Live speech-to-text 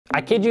I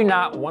kid you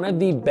not, one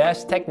of the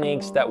best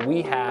techniques that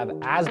we have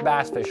as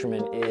bass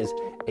fishermen is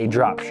a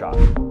drop shot.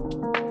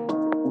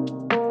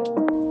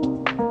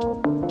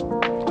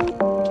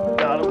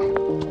 Got him.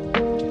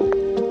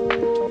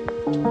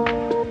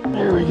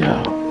 There we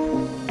go.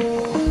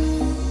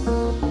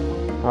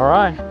 All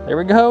right, there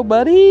we go,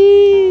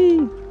 buddy.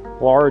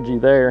 Largy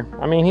there.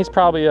 I mean, he's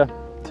probably a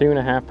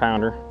 2.5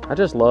 pounder. I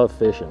just love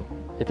fishing.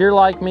 If you're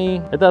like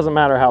me, it doesn't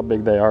matter how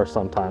big they are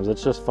sometimes.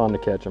 It's just fun to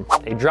catch them.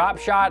 A drop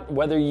shot,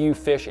 whether you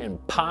fish in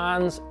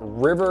ponds,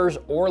 rivers,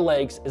 or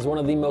lakes, is one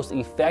of the most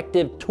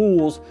effective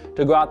tools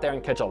to go out there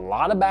and catch a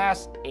lot of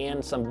bass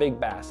and some big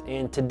bass.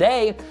 And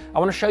today, I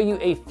want to show you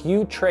a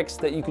few tricks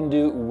that you can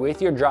do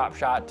with your drop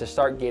shot to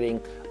start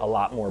getting a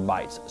lot more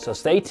bites. So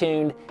stay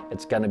tuned,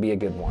 it's gonna be a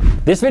good one.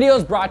 This video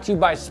is brought to you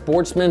by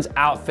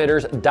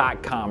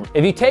sportsmansoutfitters.com.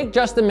 If you take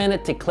just a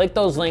minute to click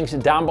those links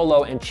down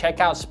below and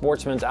check out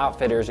Sportsman's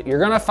Outfitters, you're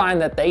gonna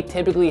find that they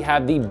typically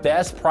have the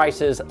best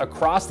prices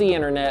across the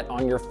internet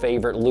on your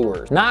favorite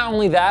lures. Not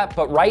only that,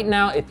 but right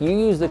now, if you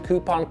use the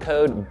coupon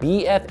code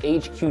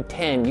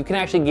BFHQ10, you can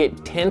actually get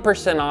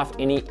 10% off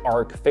any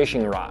Ark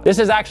fishing rod. This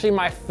is actually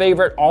my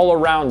favorite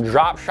all-around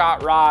drop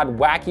shot rod,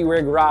 wacky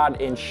rig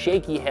rod, and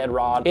shaky head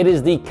rod. It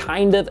is the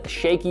kind of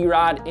shaky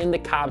rod in the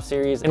Cobb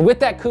series. And with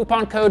that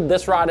coupon code,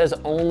 this rod is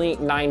only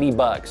 90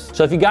 bucks.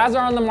 So if you guys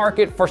are on the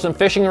market for some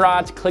fishing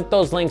rods, click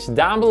those links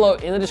down below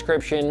in the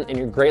description, and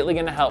you're greatly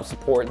gonna help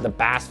support the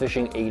Bass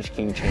Fishing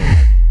HQ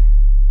channel.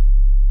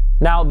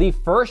 Now, the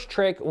first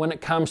trick when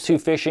it comes to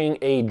fishing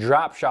a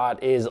drop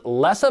shot is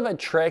less of a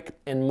trick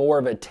and more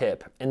of a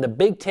tip. And the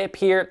big tip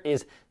here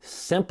is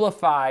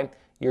simplify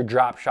your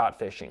drop shot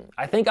fishing.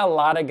 I think a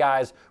lot of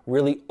guys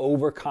really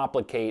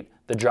overcomplicate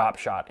the drop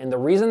shot. And the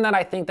reason that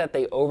I think that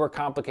they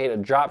overcomplicate a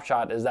drop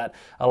shot is that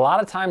a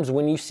lot of times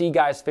when you see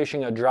guys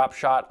fishing a drop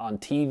shot on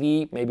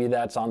TV, maybe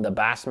that's on the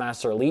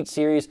Bassmaster Elite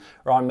Series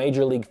or on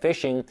Major League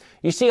Fishing,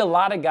 you see a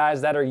lot of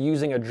guys that are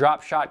using a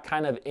drop shot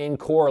kind of in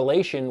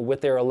correlation with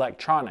their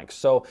electronics.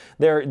 So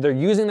they're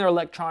using their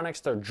electronics,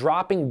 they're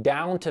dropping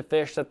down to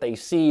fish that they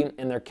see,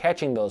 and they're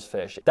catching those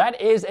fish.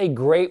 That is a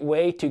great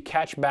way to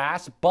catch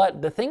bass,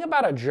 but the thing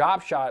about a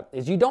drop shot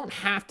is you don't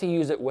have to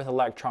use it with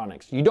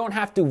electronics. You don't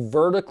have to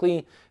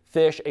vertically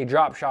fish a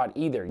drop shot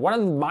either. One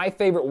of my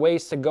favorite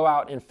ways to go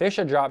out and fish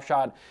a drop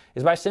shot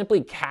is by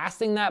simply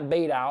casting that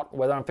bait out,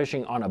 whether I'm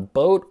fishing on a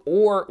boat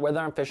or whether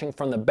I'm fishing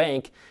from the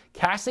bank,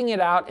 casting it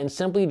out and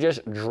simply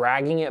just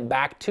dragging it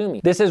back to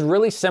me. This is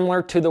really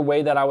similar to the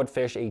way that I would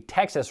fish a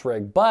Texas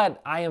rig, but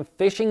I am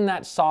fishing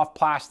that soft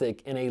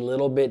plastic in a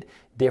little bit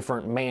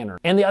different manner.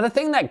 And the other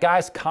thing that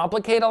guys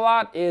complicate a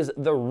lot is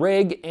the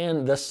rig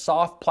and the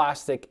soft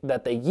plastic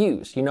that they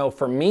use. You know,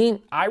 for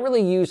me, I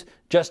really use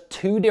just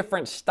two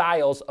different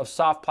styles of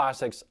soft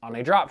plastics on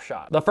a drop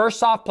shot. The first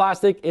soft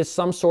plastic is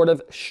some sort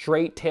of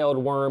straight-tailed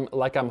worm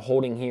like I'm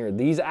holding here.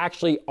 These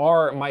actually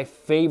are my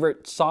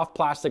favorite soft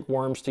plastic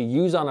worms to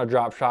use on a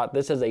drop shot.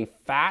 This is a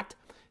fat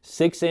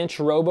 6-inch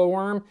robo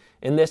worm,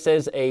 and this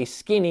is a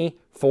skinny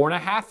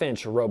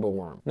 4.5-inch robo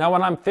worm. Now,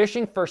 when I'm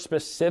fishing for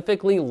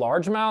specifically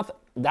largemouth,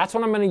 that's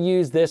when I'm gonna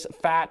use this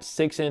fat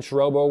 6-inch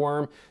robo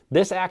worm.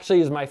 This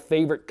actually is my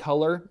favorite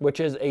color, which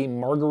is a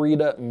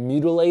margarita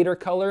mutilator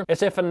color.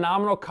 It's a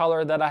phenomenal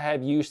color that I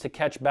have used to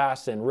catch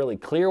bass in really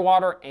clear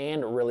water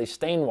and really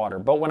stained water.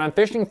 But when I'm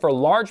fishing for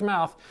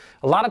largemouth,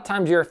 a lot of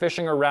times you're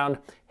fishing around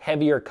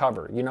heavier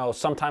cover. You know,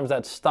 sometimes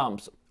that's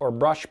stumps or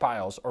brush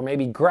piles or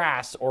maybe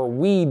grass or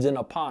weeds in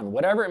a pond,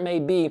 whatever it may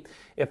be.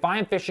 If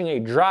I'm fishing a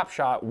drop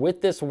shot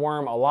with this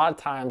worm, a lot of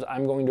times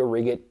I'm going to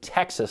rig it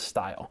Texas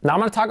style. Now I'm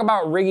gonna talk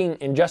about rigging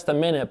in just a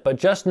minute, but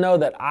just know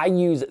that I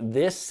use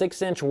this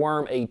 6-inch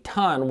worm a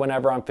ton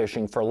whenever I'm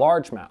fishing for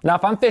largemouth. Now,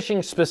 if I'm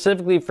fishing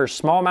specifically for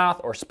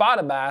smallmouth or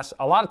spotted bass,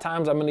 a lot of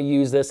times I'm gonna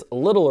use this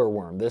littler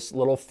worm, this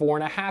little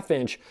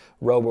 4.5-inch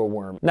robo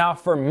worm. Now,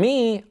 for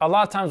me, a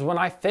lot of times when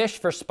I fish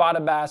for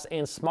spotted bass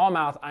and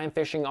smallmouth, I'm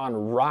fishing on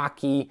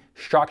rocky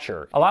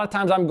structure. A lot of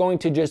times I'm going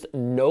to just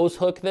nose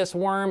hook this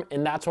worm,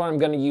 and that's what I'm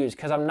going to use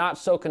because I'm not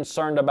so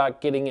concerned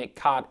about getting it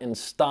caught in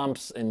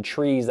stumps and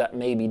trees that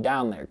may be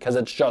down there because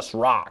it's just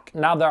rock.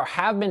 Now, there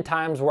have been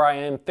times where I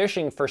am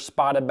fishing for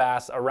spotted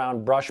bass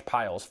around brush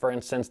piles. For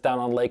instance, down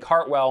on Lake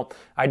Hartwell,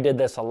 I did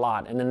this a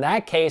lot. And in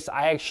that case,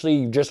 I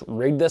actually just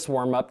rigged this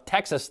worm up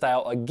Texas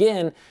style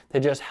again to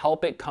just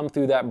help it come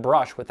through that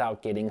brush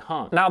without getting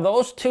hung. Now,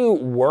 those two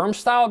worm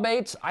style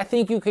baits, I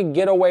think you could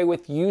get away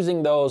with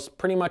using those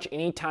pretty much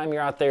anytime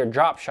you're out there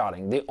drop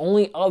shotting. The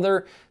only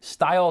other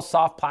style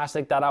soft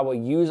plastic that I will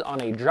use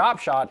on a drop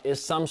shot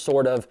is some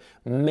sort of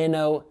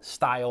minnow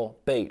style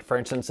bait. For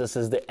instance, this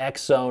is the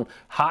X-Zone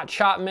Hot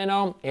Shot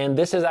minnow, and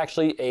this is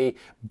actually a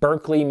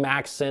Berkeley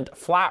Max Scent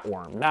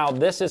flatworm. Now,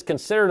 this is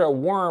considered a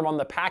worm on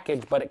the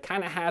package, but it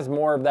kind of has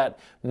more of that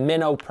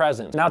minnow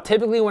presence. Now,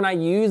 typically when I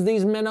use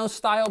these minnow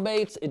style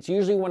baits, it's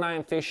usually when I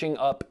am fishing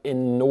up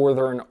in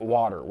northern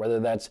water, whether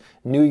that's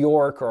New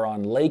York or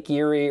on Lake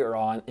Erie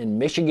or in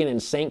Michigan in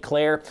St.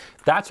 Clair.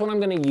 That's when I'm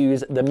going to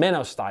use the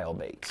minnow style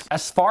baits.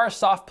 As far as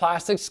soft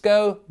plastics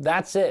go,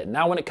 that's it.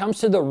 Now, when it comes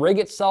to the rig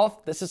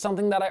itself, this is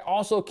something that I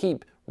also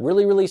keep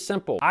Really, really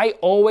simple. I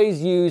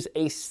always use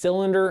a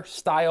cylinder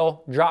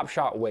style drop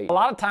shot weight. A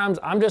lot of times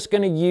I'm just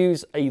gonna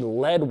use a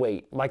lead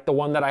weight like the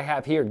one that I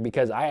have here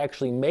because I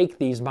actually make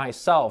these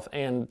myself.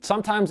 And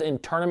sometimes in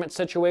tournament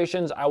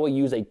situations, I will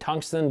use a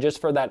tungsten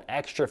just for that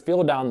extra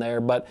feel down there.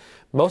 But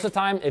most of the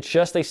time it's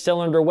just a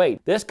cylinder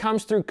weight. This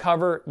comes through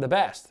cover the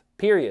best.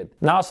 Period.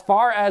 Now, as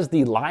far as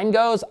the line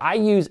goes, I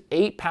use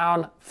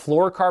 8-pound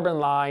fluorocarbon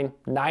line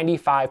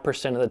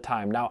 95% of the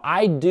time. Now,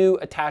 I do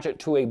attach it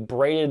to a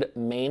braided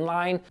main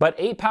line, but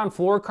 8-pound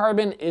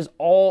fluorocarbon is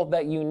all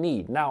that you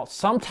need. Now,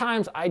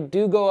 sometimes I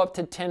do go up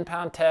to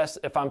 10-pound tests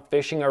if I'm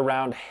fishing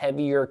around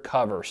heavier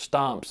cover,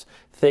 stumps,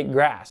 thick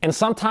grass. And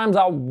sometimes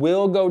I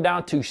will go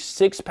down to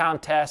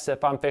 6-pound tests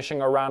if I'm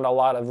fishing around a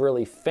lot of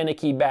really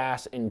finicky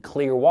bass in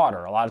clear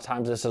water. A lot of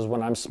times this is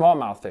when I'm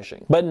smallmouth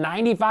fishing. But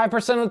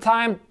 95% of the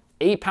time,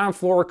 8-pound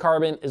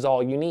fluorocarbon is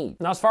all you need.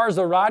 Now, as far as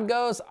the rod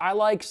goes, I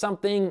like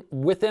something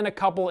within a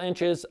couple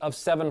inches of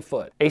 7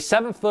 foot. A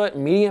 7 foot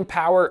medium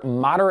power,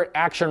 moderate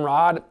action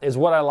rod is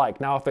what I like.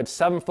 Now, if it's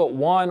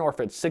 7'1" or if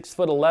it's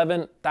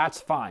 6'11",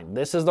 that's fine.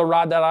 This is the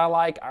rod that I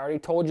like. I already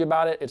told you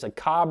about it. It's a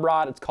cob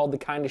rod. It's called the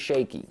Kinda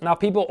Shaky. Now,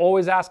 people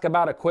always ask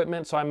about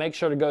equipment, so I make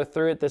sure to go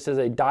through it. This is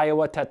a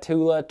Daiwa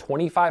Tatula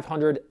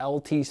 2500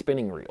 LT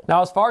spinning reel.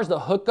 Now, as far as the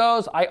hook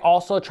goes, I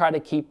also try to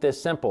keep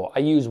this simple. I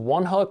use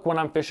one hook when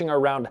I'm fishing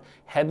around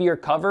heavier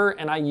cover,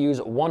 and I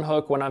use one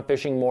hook when I'm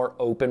fishing more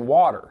open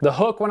water. The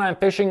hook when I'm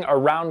fishing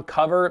around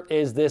cover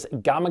is this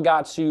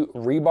Gamakatsu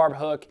rebarb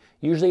hook.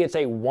 Usually it's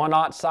a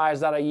 1/0 size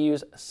that I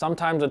use,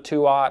 sometimes a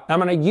 2/0. I'm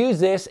gonna use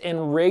this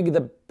and rig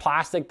the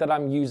plastic that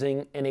I'm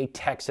using in a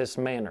Texas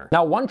manner.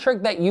 Now, one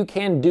trick that you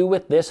can do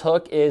with this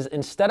hook is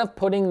instead of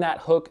putting that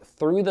hook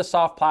through the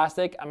soft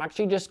plastic, I'm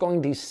actually just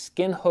going to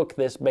skin hook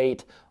this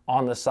bait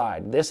on the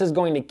side. This is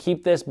going to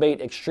keep this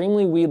bait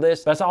extremely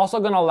weedless, but it's also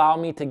going to allow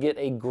me to get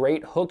a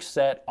great hook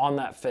set on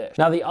that fish.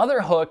 Now, the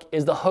other hook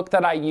is the hook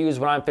that I use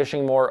when I'm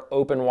fishing more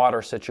open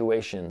water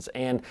situations,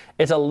 and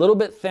it's a little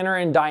bit thinner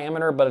in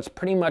diameter, but it's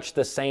pretty much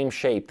the same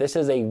shape. This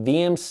is a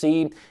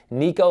VMC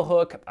Nico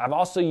hook. I've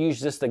also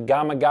used this, the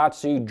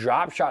Gamakatsu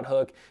drop shot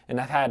hook, and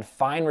I've had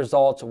fine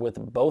results with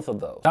both of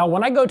those. Now,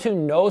 when I go to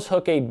nose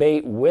hook a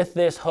bait with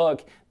this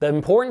hook, the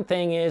important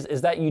thing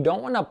is that you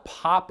don't want to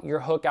pop your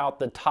hook out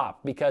the top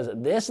because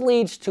this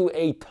leads to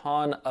a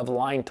ton of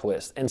line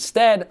twist.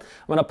 Instead,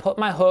 I'm going to put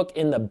my hook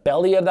in the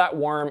belly of that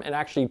worm and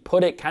actually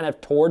put it kind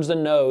of towards the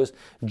nose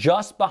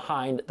just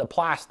behind the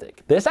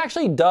plastic. This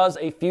actually does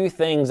a few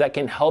things that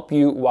can help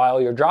you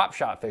while you're drop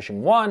shot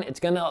fishing. One,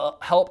 it's going to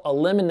help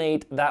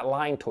eliminate that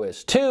line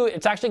twist. Two,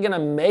 it's actually going to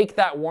make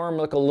that worm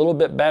look a little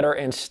bit better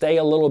and stay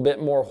a little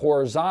bit more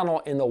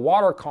horizontal in the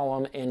water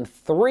column. And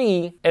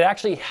three, it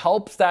actually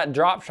helps that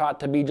drop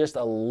shot to be just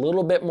a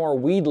little bit more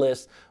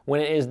weedless when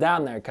it is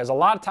down there, because a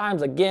lot of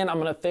times, again, I'm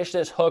going to fish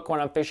this hook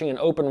when I'm fishing in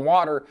open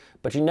water,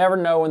 but you never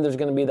know when there's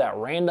going to be that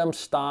random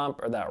stump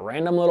or that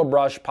random little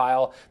brush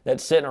pile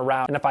that's sitting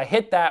around, and if I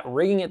hit that,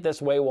 rigging it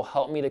this way will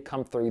help me to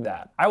come through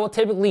that. I will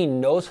typically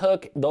nose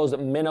hook those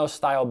minnow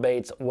style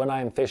baits when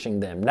I'm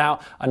fishing them. Now,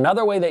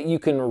 another way that you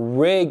can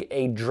rig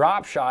a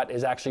drop shot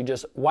is actually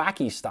just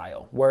wacky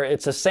style, where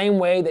it's the same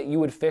way that you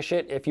would fish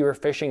it if you were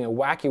fishing a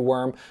wacky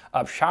worm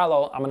up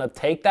shallow. I'm going to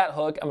take that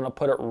hook, I'm going to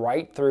put it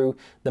right through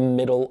the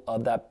middle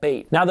of that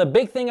bait. Now, the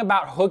big thing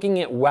about hooking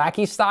it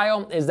wacky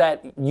style is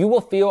that you will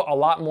feel a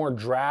lot more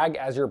drag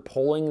as you're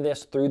pulling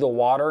this through the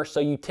water, so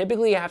you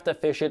typically have to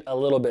fish it a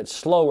little bit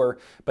slower,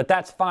 but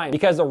that's fine,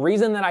 because the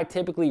reason that I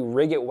typically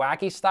rig it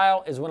wacky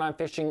style is when I'm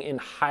fishing in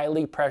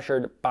highly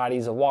pressured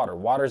bodies of water,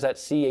 waters that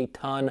see a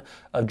ton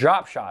of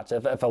drop shots.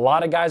 If a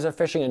lot of guys are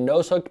fishing a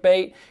nose hook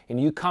bait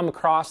and you come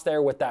across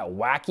there with that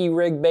wacky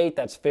rig bait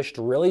that's fished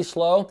really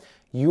slow,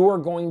 you are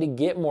going to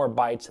get more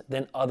bites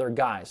than other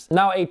guys.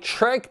 Now, a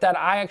trick that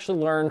I actually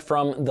learned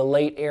from the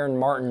late Aaron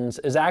Martins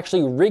is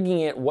actually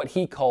rigging it what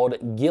he called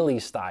ghillie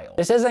style.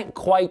 This isn't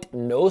quite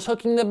nose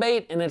hooking the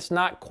bait, and it's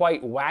not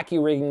quite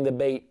wacky rigging the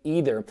bait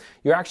either.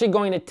 You're actually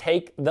going to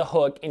take the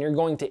hook and you're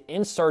going to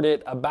insert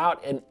it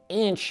about an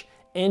inch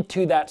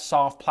into that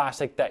soft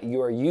plastic that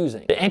you are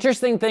using. The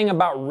interesting thing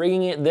about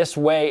rigging it this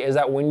way is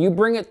that when you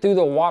bring it through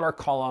the water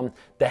column,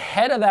 the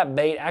head of that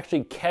bait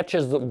actually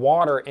catches the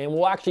water and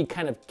will actually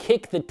kind of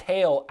kick the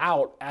tail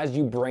out as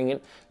you bring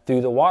it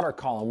through the water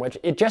column, which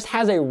it just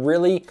has a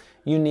really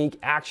unique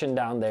action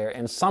down there,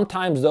 and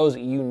sometimes those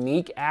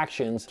unique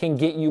actions can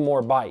get you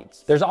more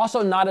bites. There's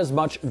also not as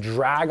much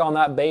drag on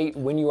that bait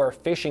when you are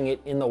fishing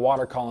it in the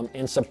water column,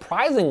 and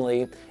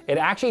surprisingly, it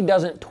actually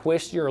doesn't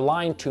twist your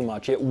line too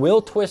much. It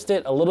will twist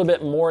it a little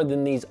bit more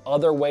than these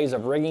other ways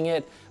of rigging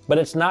it, but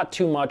it's not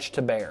too much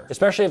to bear,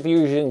 especially if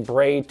you're using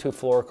braid to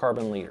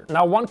fluorocarbon leader.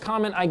 Now, one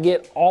comment I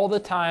get all the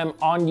time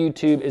on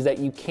YouTube is that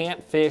you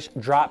can't fish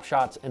drop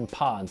shots in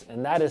ponds,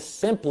 and that is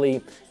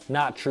simply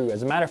not true.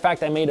 As a matter of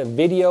fact, I made a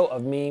video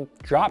of me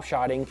drop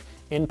shotting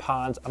in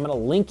ponds. I'm gonna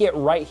link it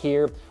right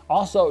here.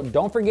 Also,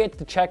 don't forget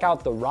to check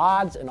out the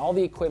rods and all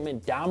the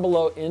equipment down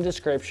below in the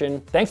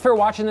description. Thanks for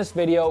watching this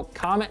video.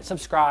 Comment,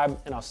 subscribe,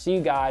 and I'll see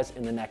you guys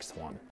in the next one.